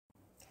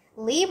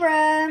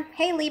Libra.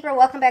 Hey Libra,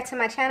 welcome back to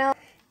my channel.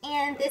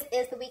 And this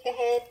is the week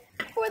ahead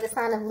for the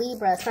sign of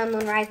Libra, Sun,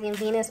 Moon, Rising, and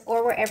Venus,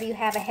 or wherever you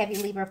have a heavy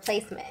Libra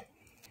placement.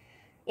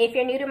 If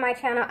you're new to my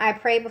channel, I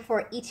pray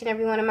before each and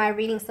every one of my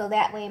readings so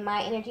that way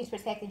my energy is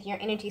protected, your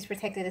energy is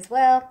protected as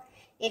well.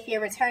 If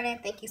you're returning,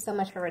 thank you so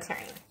much for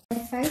returning. The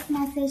first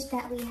message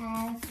that we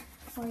have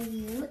for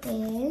you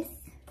is,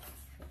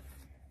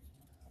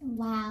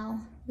 wow,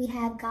 we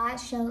have God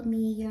showed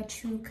me your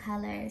true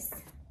colors.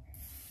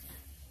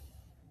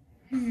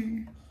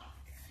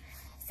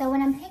 So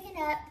what I'm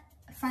picking up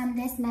from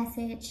this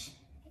message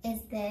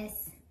is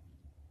this.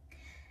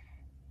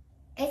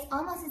 It's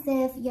almost as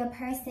if your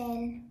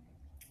person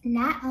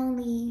not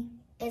only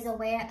is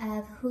aware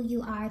of who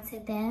you are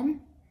to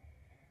them,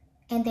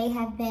 and they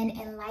have been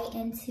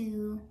enlightened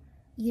to,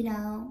 you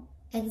know,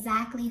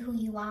 exactly who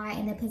you are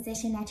and the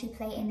position that you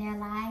play in their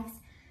lives,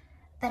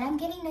 but I'm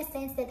getting the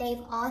sense that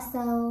they've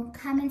also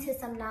come into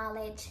some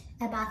knowledge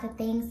about the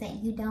things that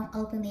you don't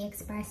openly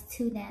express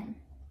to them.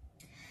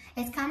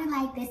 It's kind of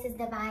like this is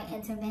divine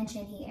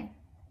intervention here.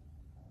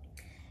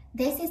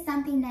 This is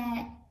something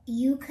that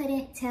you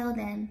couldn't tell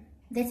them.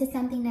 This is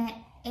something that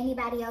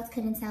anybody else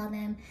couldn't tell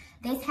them.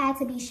 This had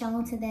to be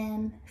shown to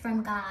them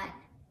from God.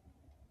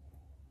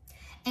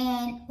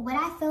 And what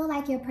I feel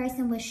like your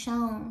person was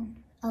shown,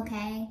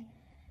 okay,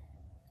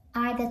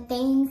 are the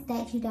things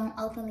that you don't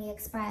openly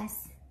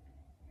express.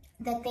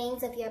 The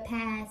things of your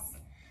past,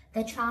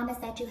 the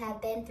traumas that you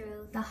have been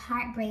through, the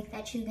heartbreak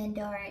that you've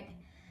endured,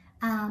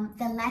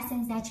 the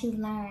lessons that you've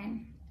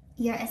learned,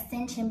 your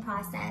ascension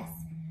process,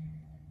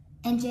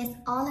 and just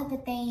all of the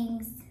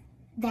things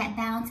that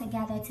bound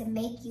together to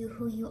make you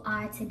who you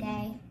are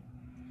today.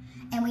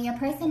 And when your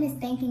person is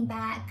thinking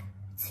back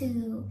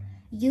to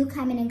you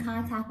coming in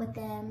contact with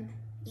them,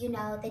 you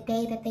know, the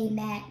day that they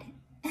met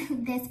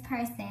this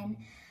person,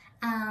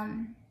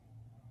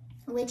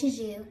 which is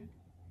you,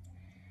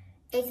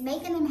 it's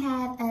making them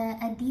have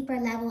a deeper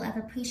level of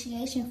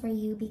appreciation for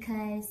you,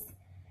 because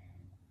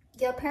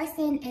your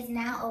person is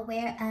now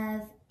aware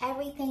of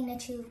everything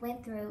that you've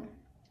went through,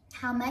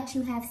 how much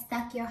you have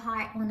stuck your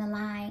heart on the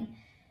line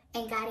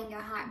and gotten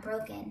your heart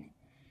broken.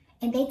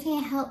 And they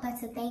can't help but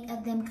to think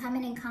of them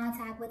coming in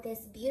contact with this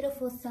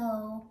beautiful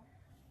soul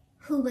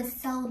who was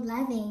so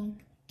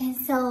loving and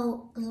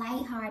so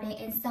lighthearted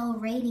and so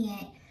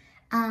radiant,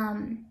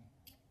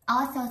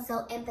 also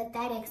so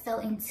empathetic, so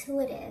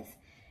intuitive.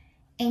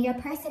 And your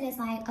person is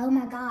like, oh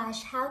my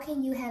gosh, how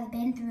can you have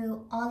been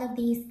through all of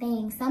these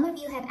things? Some of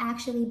you have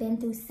actually been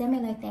through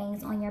similar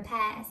things on your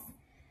past.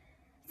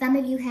 Some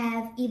of you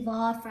have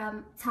evolved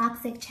from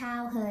toxic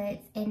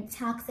childhoods and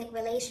toxic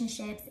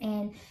relationships,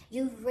 and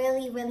you've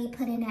really, really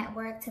put in that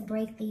work to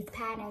break these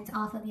patterns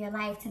off of your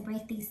life, to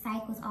break these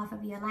cycles off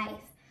of your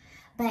life.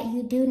 But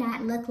you do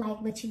not look like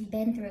what you've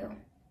been through.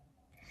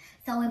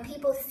 So when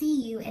people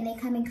see you and they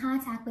come in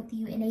contact with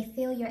you and they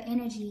feel your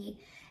energy,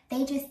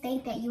 they just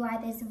think that you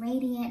are this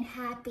radiant,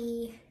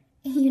 happy,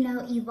 you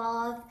know,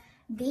 evolved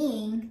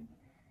being,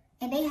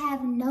 and they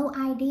have no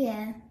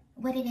idea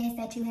what it is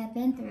that you have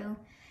been through.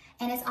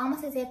 And it's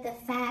almost as if the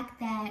fact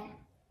that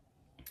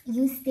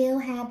you still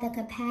have the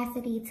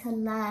capacity to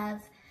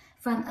love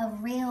from a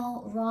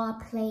real, raw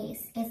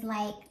place is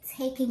like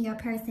taking your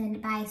person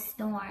by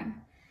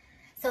storm.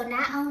 So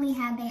not only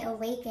have they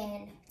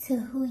awakened to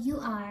who you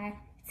are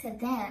to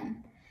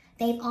them,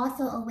 they've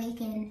also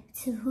awakened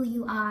to who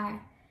you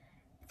are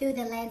through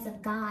the lens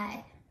of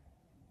God.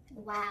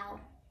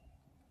 Wow.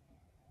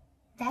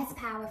 That's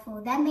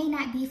powerful. That may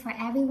not be for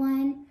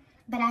everyone,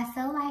 but I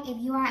feel like if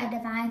you are a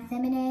divine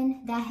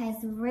feminine that has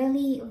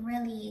really,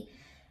 really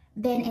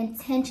been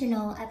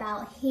intentional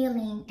about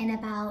healing and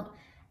about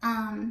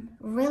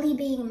really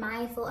being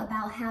mindful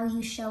about how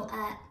you show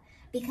up,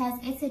 because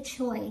it's a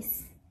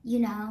choice, you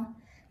know,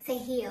 to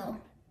heal.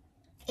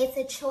 It's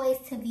a choice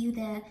to view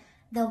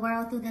the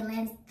world through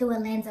a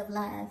lens of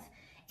love.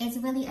 It's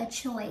really a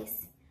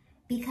choice,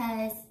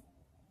 because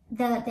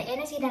the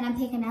energy that I'm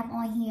picking up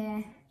on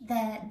here,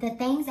 the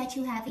things that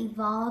you have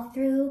evolved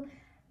through,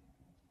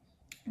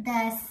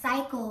 the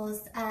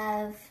cycles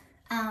of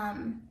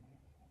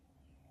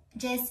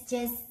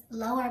just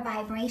lower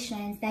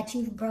vibrations that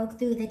you've broke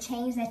through, the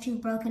chains that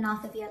you've broken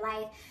off of your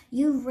life,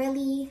 you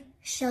really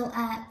show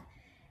up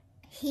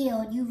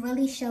healed. You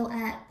really show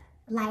up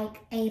like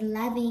a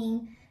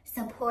loving,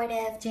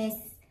 supportive, just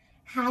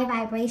high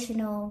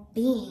vibrational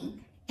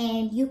being.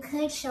 And you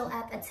could show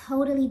up a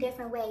totally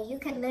different way. You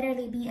could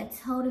literally be a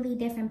totally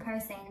different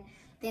person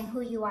than who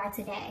you are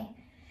today.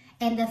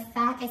 And the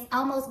fact, it's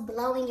almost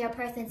blowing your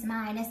person's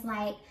mind. It's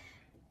like,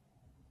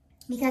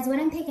 because what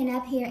I'm picking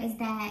up here is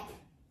that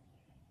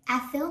I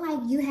feel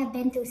like you have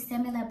been through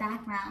similar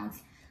backgrounds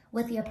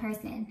with your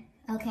person,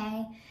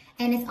 okay?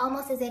 And it's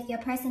almost as if your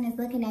person is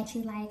looking at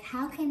you like,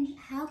 how can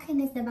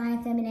this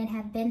divine feminine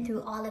have been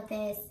through all of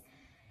this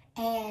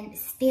and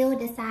still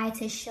decide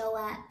to show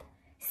up,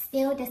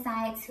 still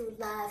decide to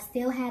love,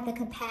 still have the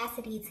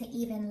capacity to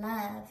even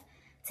love,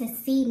 to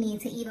see me,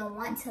 to even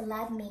want to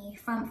love me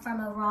from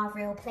a raw,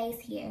 real place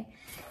here.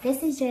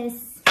 This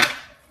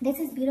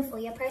is beautiful.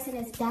 Your person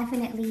is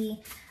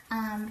definitely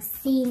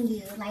seeing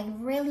you, like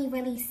really,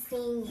 really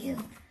seeing you.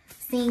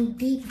 Seeing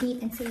deep,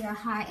 deep into your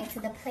heart,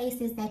 into the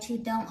places that you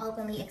don't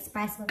openly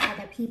express with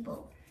other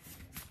people.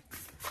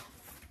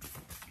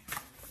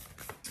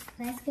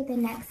 Let's get the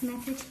next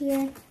message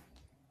here.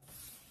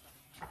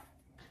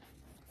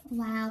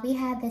 Wow, we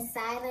have the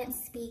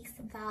silence speaks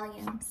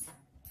volumes.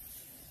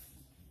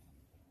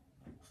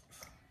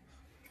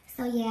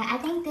 So yeah, I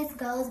think this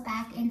goes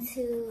back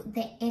into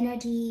the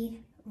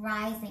energy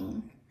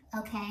rising,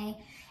 okay?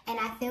 And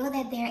I feel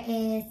that there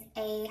is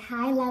a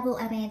high level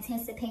of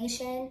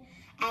anticipation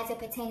as it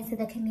pertains to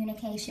the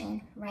communication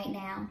right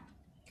now.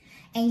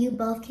 And you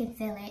both can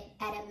feel it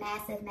at a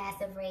massive,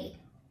 massive rate.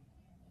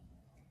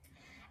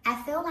 I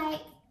feel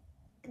like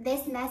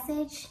this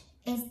message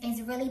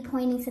is really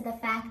pointing to the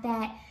fact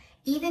that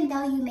even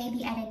though you may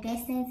be at a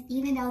distance,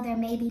 even though there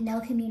may be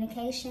no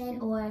communication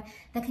or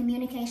the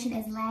communication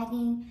is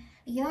lagging,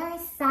 your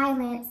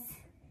silence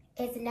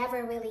is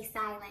never really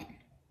silent.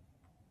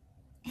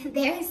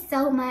 There is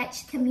so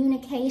much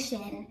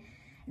communication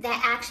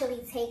that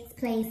actually takes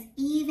place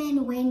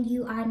even when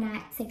you are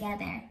not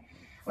together.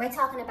 We're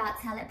talking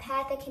about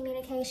telepathic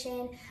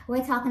communication.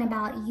 We're talking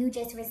about you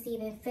just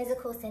receiving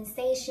physical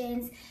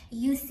sensations,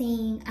 you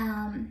seeing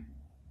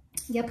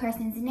your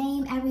person's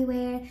name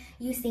everywhere,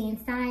 you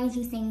seeing signs,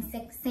 you seeing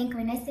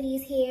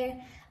synchronicities here,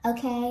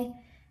 okay?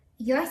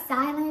 Your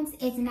silence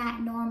is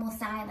not normal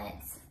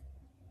silence.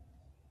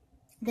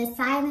 The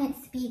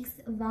silence speaks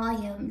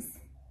volumes,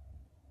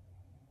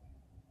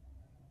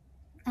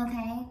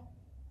 okay?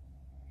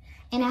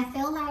 And I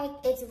feel like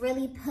it's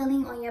really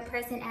pulling on your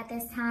person at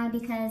this time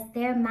because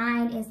their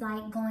mind is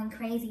like going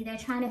crazy. They're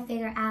trying to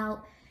figure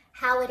out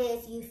how it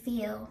is you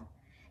feel.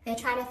 They're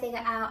trying to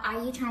figure out,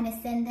 are you trying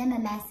to send them a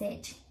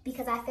message?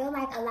 Because I feel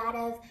like a lot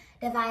of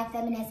divine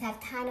feminists have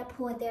kind of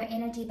pulled their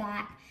energy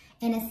back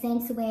in a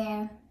sense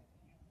where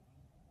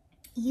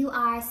you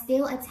are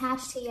still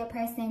attached to your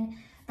person,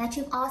 but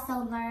you've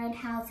also learned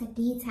how to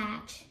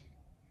detach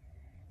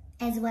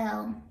as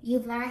well.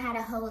 You've learned how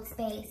to hold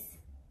space.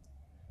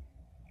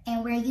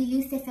 And where you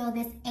used to feel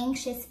this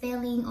anxious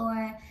feeling,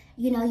 or,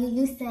 you know, you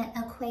used to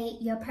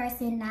equate your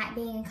person not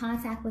being in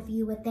contact with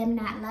you with them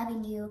not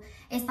loving you.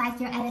 It's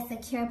like you're at a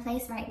secure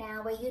place right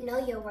now where you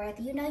know your worth,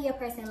 you know your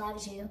person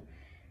loves you.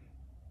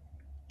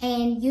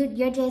 And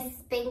you're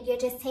just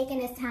taking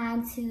this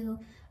time to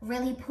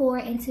really pour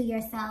into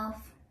yourself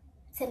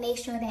to make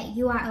sure that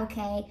you are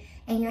okay.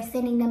 And you're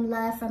sending them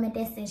love from a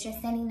distance. You're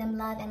sending them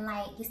love and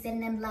light. You're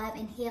sending them love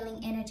and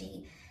healing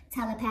energy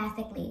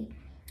telepathically.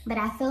 But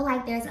I feel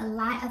like there's a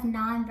lot of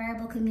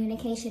nonverbal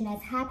communication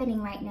that's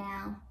happening right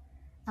now,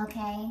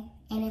 okay?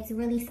 And it's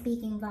really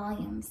speaking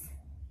volumes.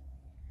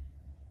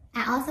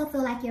 I also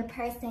feel like your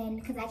person,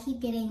 because I keep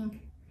getting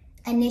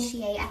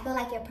initiate, I feel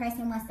like your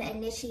person wants to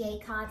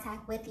initiate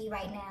contact with you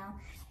right now.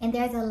 And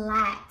there's a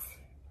lot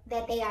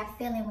that they are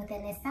feeling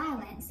within this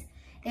silence.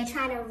 They're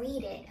trying to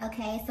read it,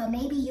 okay? So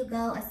maybe you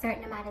go a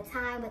certain amount of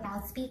time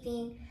without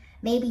speaking.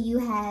 Maybe you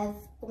have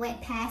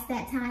went past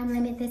that time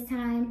limit this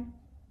time.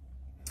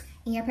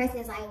 And your person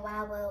is like,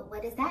 wow, well,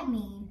 what does that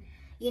mean?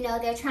 You know,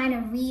 they're trying to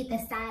read the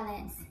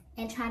silence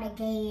and trying to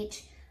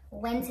gauge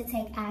when to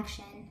take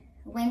action,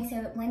 when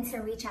to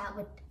reach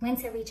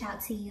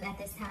out to you at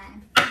this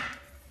time.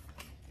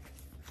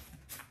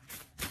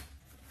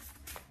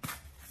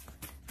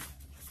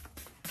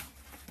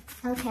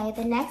 Okay,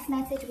 the next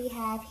message we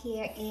have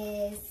here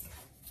is,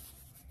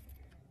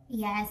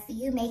 yes,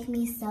 you make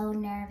me so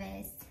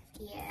nervous.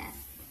 Yeah.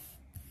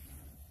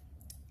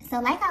 So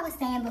like I was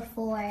saying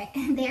before,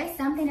 there's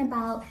something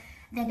about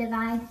the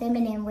divine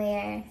feminine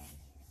where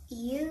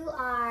you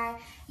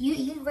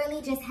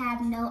really just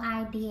have no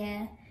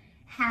idea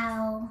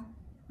how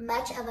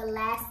much of a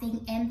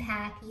lasting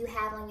impact you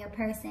have on your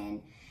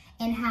person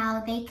and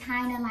how they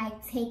kind of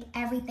like take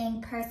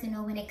everything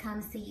personal when it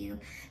comes to you.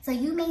 So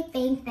you may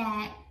think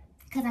that,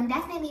 because I'm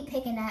definitely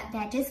picking up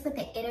that just with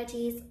the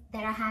energies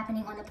that are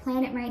happening on the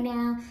planet right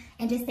now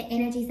and just the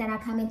energies that are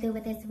coming through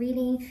with this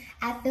reading,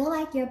 I feel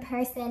like your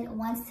person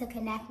wants to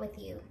connect with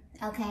you,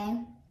 okay?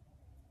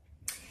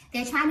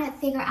 They're trying to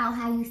figure out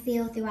how you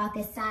feel throughout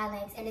this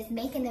silence, and it's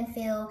making them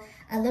feel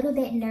a little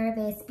bit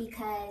nervous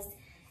because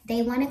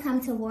they want to come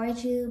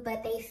towards you,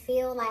 but they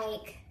feel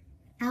like,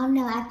 I don't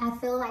know, I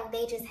feel like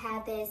they just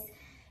have this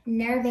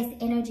nervous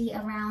energy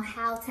around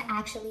how to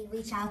actually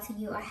reach out to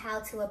you or how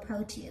to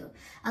approach you.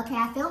 Okay,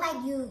 I feel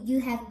like you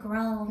have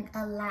grown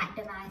a lot,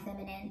 divine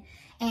feminine,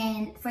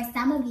 and for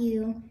some of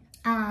you,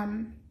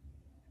 a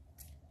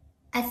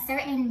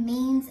certain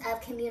means of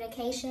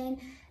communication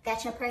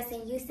that your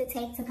person used to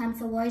take to come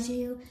towards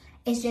you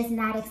is just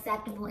not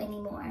acceptable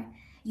anymore.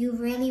 You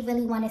really,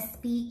 really want to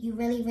speak. You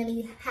really,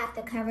 really have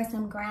to cover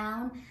some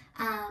ground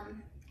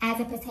as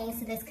it pertains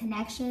to this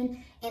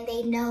connection, and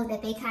they know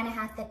that they kind of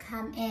have to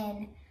come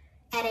in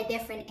at a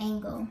different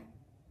angle.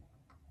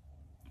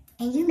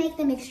 And you make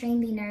them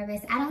extremely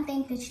nervous. I don't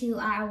think that you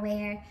are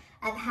aware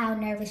of how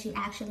nervous you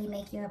actually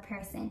make your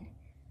person.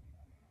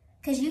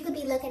 Because you could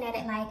be looking at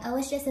it like, oh,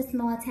 it's just a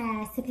small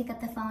task to pick up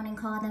the phone and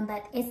call them,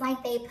 but it's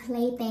like they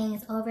play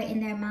things over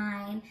in their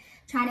mind,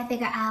 trying to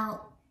figure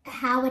out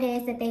how it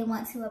is that they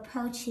want to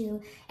approach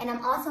you. And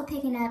I'm also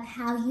picking up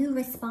how you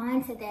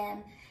respond to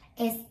them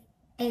is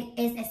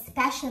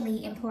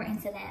especially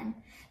important to them.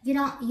 You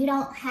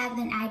don't have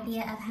an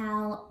idea of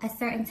how a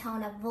certain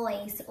tone of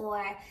voice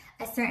or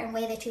a certain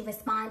way that you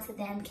respond to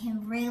them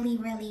can really,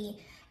 really,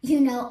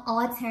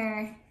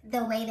 alter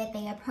the way that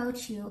they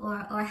approach you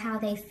or how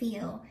they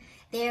feel.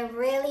 They're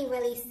really,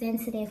 really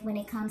sensitive when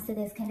it comes to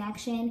this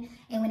connection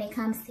and when it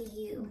comes to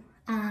you.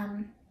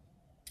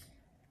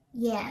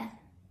 Yeah.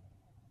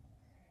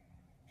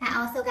 I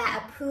also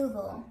got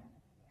approval.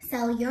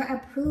 So your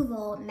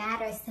approval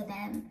matters to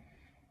them.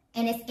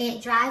 And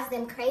it drives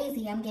them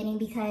crazy, I'm getting,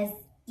 because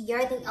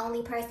you're the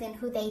only person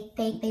who they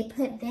think they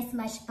put this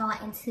much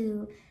thought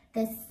into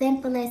the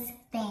simplest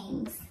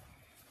things,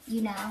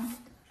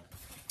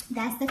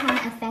 That's the kind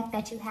of effect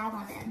that you have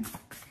on them.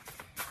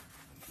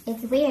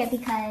 It's weird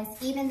because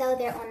even though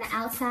they're on the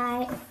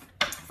outside,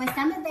 for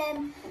some of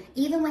them,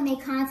 even when they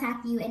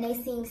contact you and they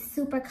seem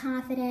super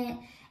confident,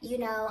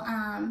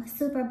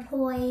 super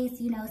poised,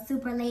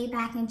 super laid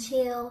back and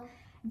chill,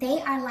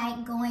 they are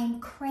like going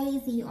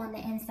crazy on the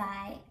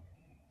inside.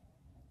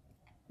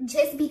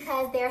 Just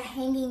because they're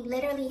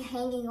literally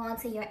hanging on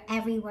to your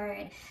every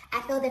word.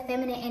 I feel the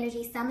feminine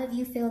energy. Some of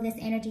you feel this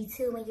energy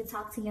too when you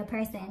talk to your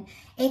person.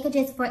 It could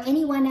just, for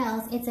anyone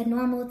else, it's a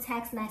normal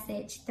text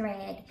message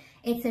thread.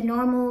 It's a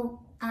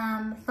normal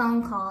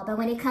phone call. But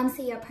when it comes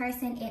to your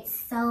person, it's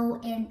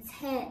so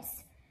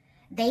intense.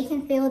 They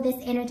can feel this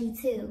energy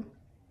too.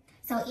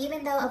 So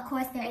even though, of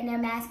course, they're in their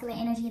masculine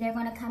energy, they're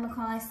going to come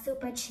across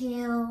super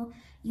chill,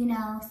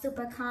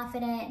 super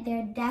confident.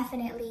 They're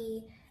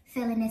definitely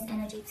feeling this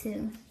energy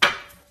too.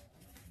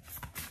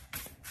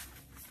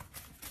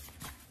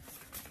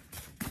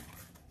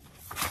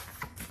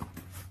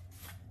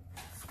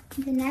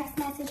 The next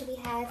message we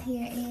have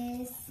here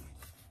is,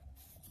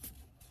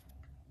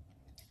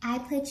 I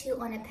put you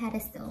on a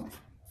pedestal.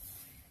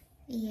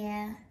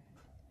 Yeah.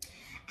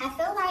 I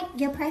feel like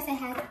your person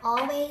has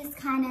always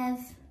kind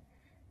of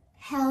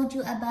held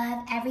you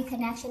above every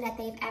connection that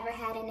they've ever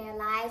had in their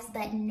lives,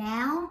 but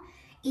now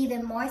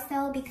even more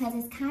so, because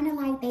it's kind of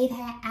like they've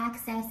had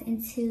access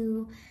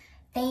into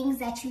things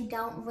that you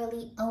don't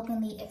really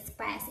openly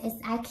express.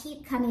 I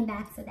keep coming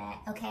back to that,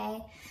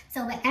 okay?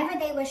 So whatever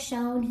they were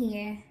shown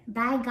here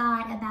by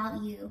God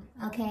about you,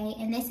 okay?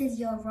 And this is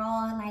your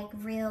raw,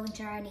 real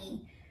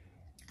journey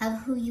of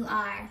who you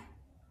are.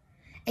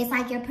 It's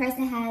like your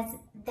person has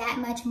that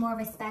much more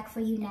respect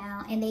for you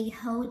now, and they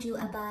hold you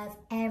above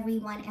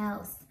everyone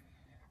else,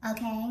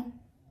 okay?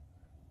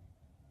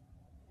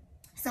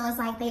 So it's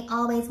like they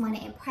always want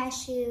to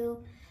impress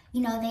you.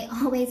 They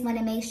always want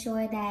to make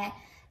sure that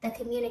the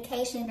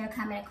communication, they're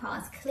coming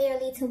across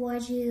clearly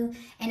towards you.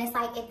 And it's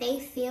like if they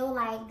feel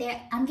like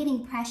I'm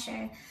getting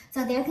pressure.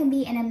 So there can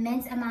be an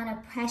immense amount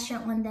of pressure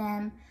on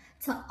them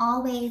to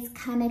always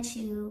come at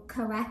you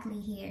correctly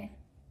here.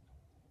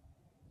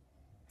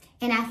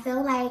 And I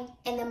feel like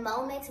in the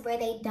moments where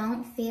they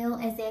don't feel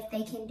as if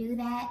they can do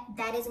that,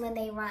 that is when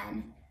they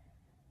run.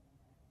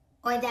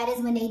 Or that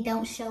is when they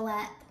don't show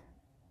up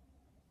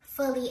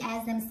fully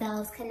as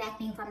themselves,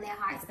 connecting from their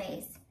heart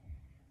space.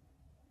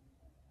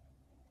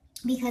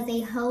 Because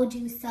they hold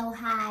you so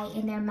high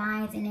in their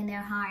minds and in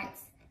their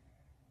hearts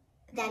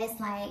that it's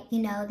like,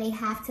 they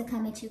have to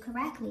come at you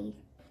correctly.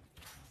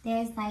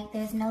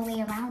 There's no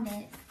way around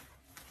it.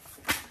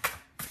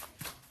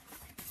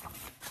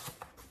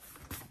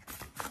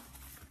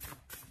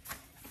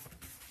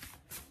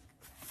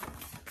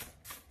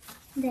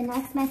 The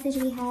next message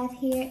we have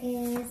here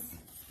is,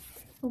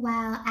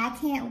 wow, I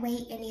can't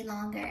wait any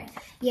longer.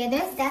 Yeah,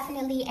 there's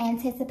definitely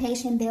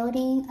anticipation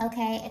building,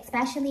 okay,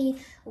 especially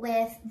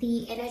with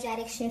the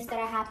energetic shifts that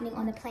are happening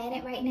on the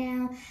planet right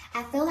now.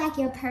 I feel like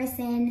your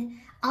person,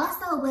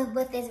 also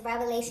with this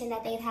revelation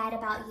that they've had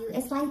about you,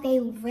 it's like they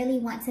really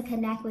want to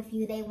connect with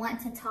you. They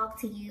want to talk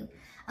to you,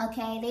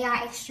 okay? They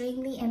are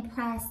extremely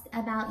impressed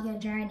about your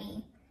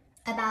journey,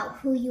 about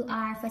who you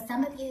are. For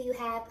some of you, you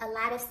have a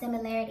lot of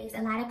similarities,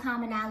 a lot of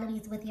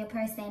commonalities with your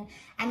person.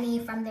 I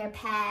mean, from their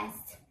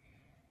past,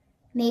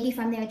 maybe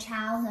from their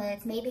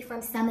childhoods, maybe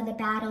from some of the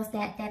battles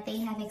that they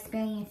have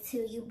experienced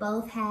too. You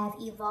both have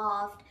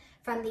evolved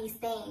from these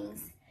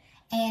things.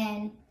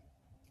 And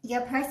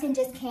your person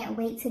just can't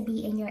wait to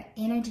be in your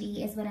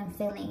energy is what I'm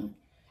feeling.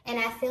 And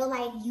I feel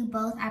like you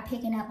both are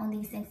picking up on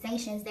these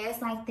sensations.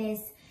 There's like this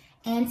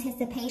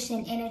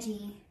anticipation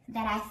energy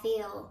that I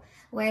feel,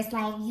 where it's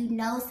like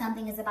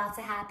something is about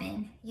to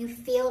happen. You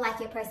feel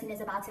like your person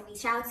is about to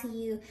reach out to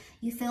you.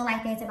 You feel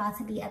like there's about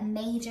to be a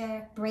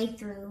major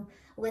breakthrough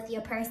with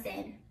your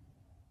person.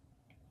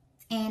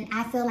 And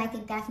I feel like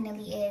it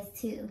definitely is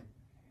too.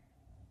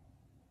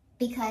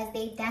 Because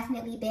they've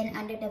definitely been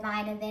under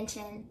divine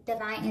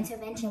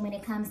intervention when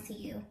it comes to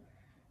you.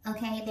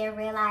 Okay, they're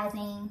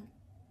realizing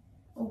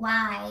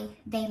why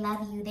they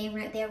love you.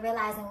 They're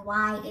realizing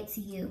why it's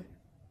you.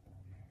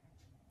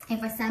 And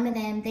for some of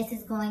them, this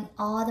is going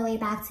all the way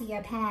back to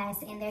your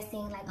past, and they're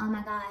saying like, oh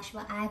my gosh,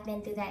 well, I've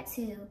been through that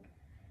too.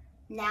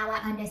 Now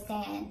I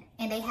understand.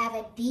 And they have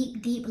a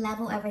deep, deep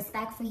level of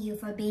respect for you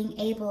for being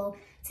able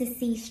to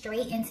see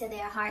straight into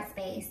their heart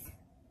space,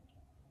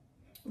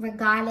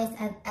 regardless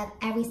of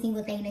every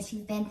single thing that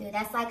you've been through.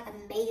 That's like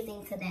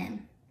amazing to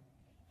them.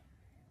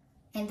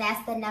 And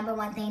that's the number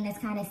one thing that's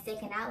kind of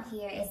sticking out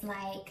here, is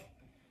like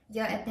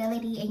your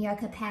ability and your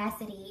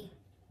capacity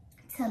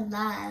to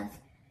love,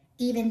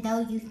 even though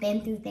you've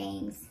been through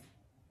things.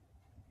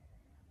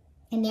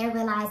 And they're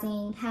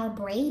realizing how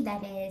brave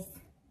that is.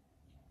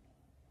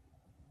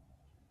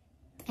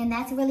 And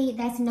that's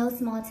no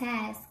small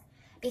task.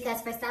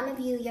 Because for some of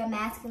you, your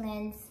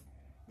masculines,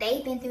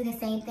 they've been through the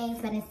same things,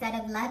 but instead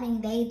of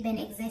loving, they've been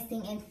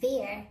existing in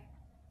fear.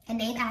 And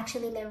they've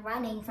actually been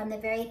running from the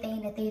very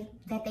thing that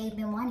they've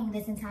been wanting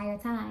this entire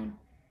time.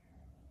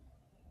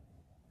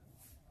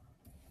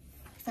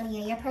 So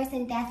yeah, your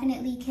person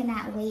definitely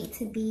cannot wait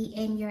to be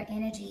in your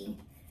energy,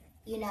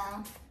 you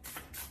know.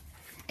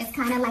 It's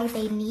kind of like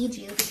they need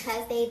you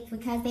because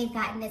they've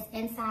gotten this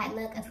inside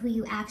look of who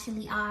you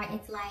actually are.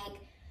 It's like,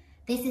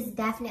 this is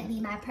definitely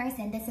my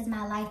person. This is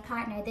my life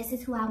partner. This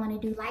is who I want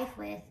to do life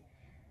with.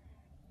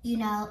 You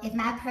know, if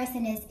my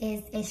person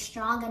is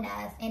strong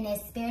enough and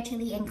is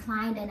spiritually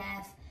inclined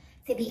enough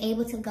to be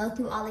able to go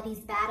through all of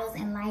these battles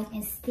in life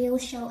and still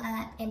show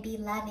up and be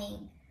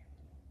loving,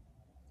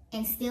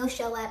 and still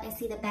show up and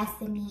see the best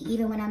in me,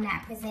 even when I'm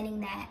not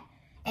presenting that.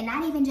 And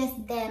not even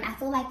just them. I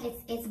feel like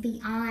it's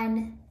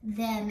beyond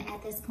them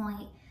at this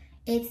point.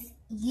 It's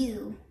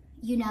you,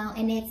 you know,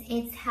 and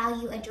it's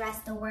how you address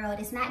the world.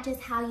 It's not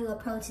just how you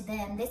approach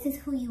them. This is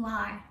who you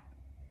are.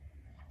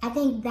 I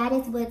think that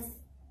is what's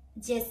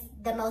just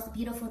the most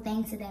beautiful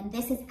thing to them.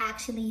 This is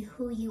actually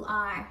who you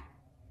are.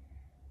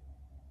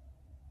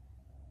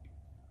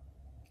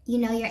 You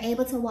know, you're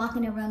able to walk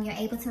in a room. You're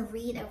able to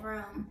read a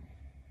room.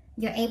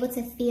 You're able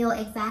to feel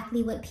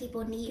exactly what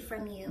people need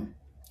from you.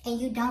 And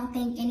you don't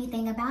think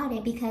anything about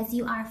it because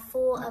you are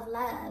full of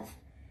love.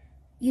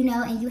 You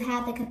know, and you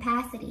have the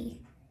capacity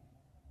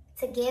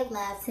to give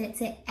love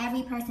to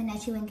every person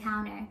that you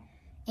encounter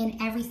in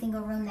every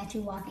single room that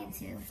you walk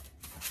into.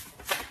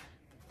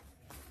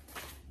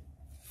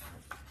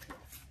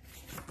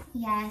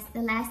 Yes,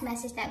 the last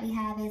message that we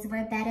have is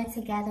we're better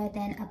together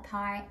than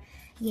apart.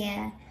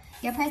 Yeah,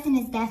 your person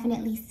is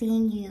definitely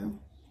seeing you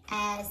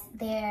as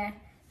their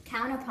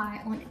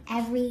counterpart on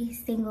every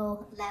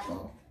single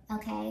level,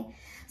 okay?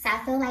 So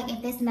I feel like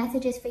if this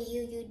message is for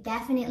you, you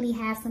definitely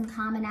have some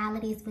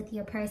commonalities with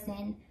your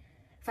person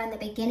from the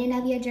beginning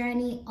of your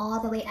journey all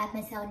the way up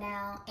until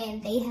now.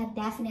 And they have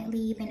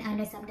definitely been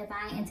under some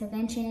divine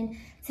intervention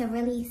to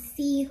really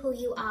see who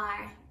you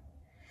are.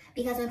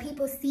 Because when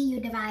people see you,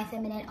 divine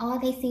feminine, all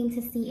they seem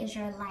to see is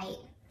your light.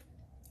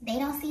 They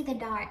don't see the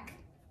dark.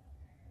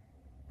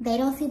 They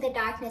don't see the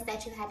darkness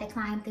that you had to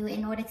climb through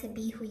in order to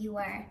be who you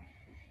were.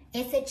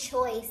 It's a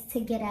choice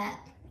to get up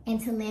and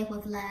to live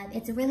with love.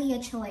 It's really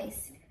a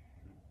choice.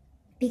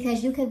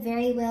 Because you could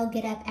very well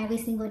get up every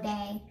single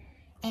day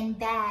and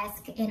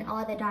bask in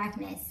all the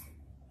darkness.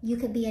 You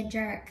could be a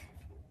jerk.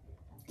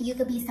 You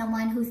could be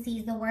someone who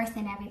sees the worst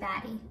in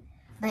everybody.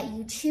 But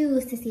you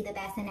choose to see the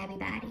best in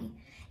everybody.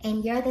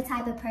 And you're the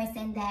type of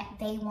person that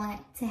they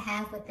want to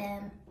have with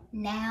them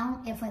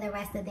now and for the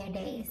rest of their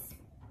days.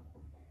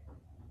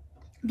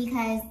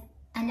 Because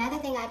another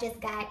thing I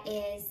just got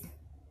is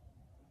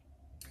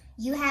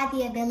you have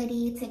the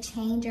ability to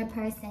change your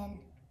person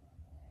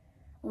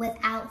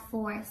without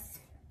force.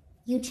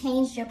 You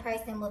changed your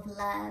person with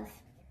love.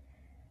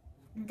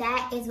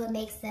 That is what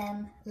makes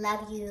them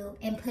love you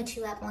and put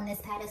you up on this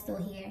pedestal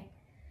here,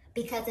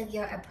 because of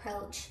your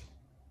approach.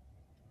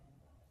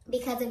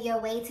 Because of your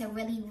way to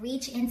really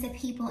reach into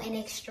people and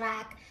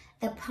extract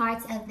the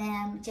parts of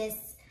them,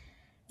 just,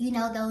 you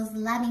know, those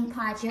loving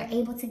parts. You're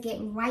able to get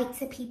right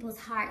to people's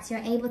hearts. You're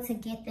able to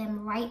get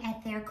them right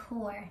at their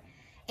core.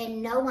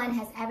 And no one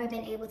has ever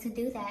been able to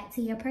do that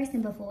to your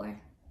person before.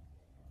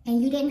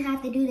 And you didn't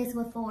have to do this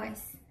with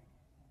force.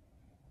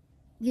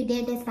 You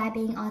did this by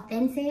being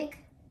authentic,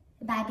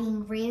 by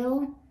being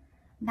real,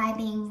 by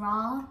being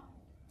raw,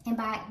 and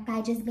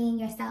by just being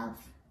yourself.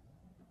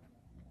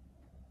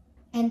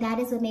 And that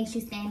is what makes you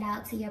stand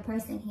out to your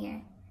person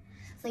here.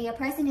 So your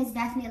person is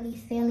definitely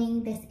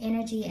feeling this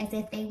energy as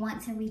if they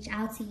want to reach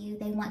out to you.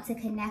 They want to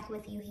connect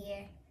with you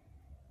here.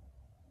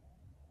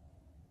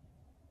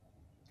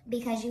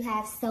 Because you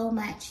have so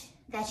much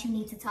that you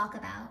need to talk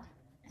about,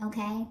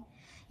 okay?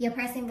 Your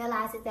person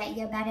realizes that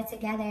you're better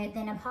together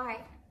than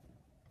apart.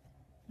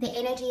 The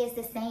energy is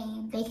the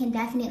same. They can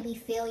definitely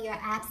feel your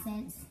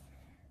absence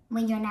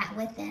when you're not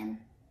with them.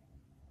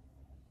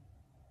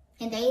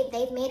 And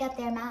they've made up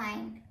their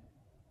mind.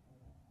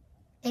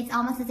 It's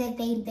almost as if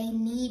they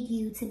need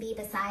you to be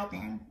beside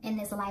them in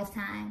this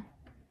lifetime.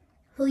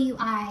 Who you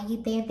are,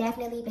 they've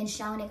definitely been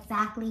shown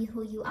exactly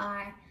who you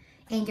are.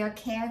 And your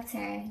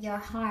character, your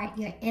heart,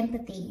 your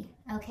empathy,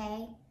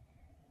 okay?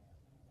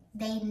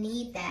 They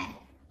need that.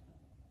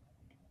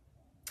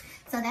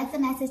 So that's the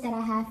message that I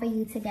have for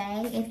you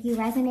today. If you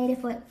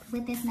resonated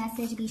with this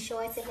message, be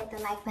sure to hit the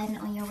like button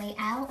on your way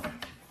out.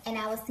 And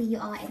I will see you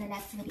all in the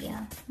next video.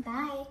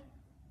 Bye.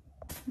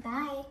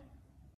 Bye.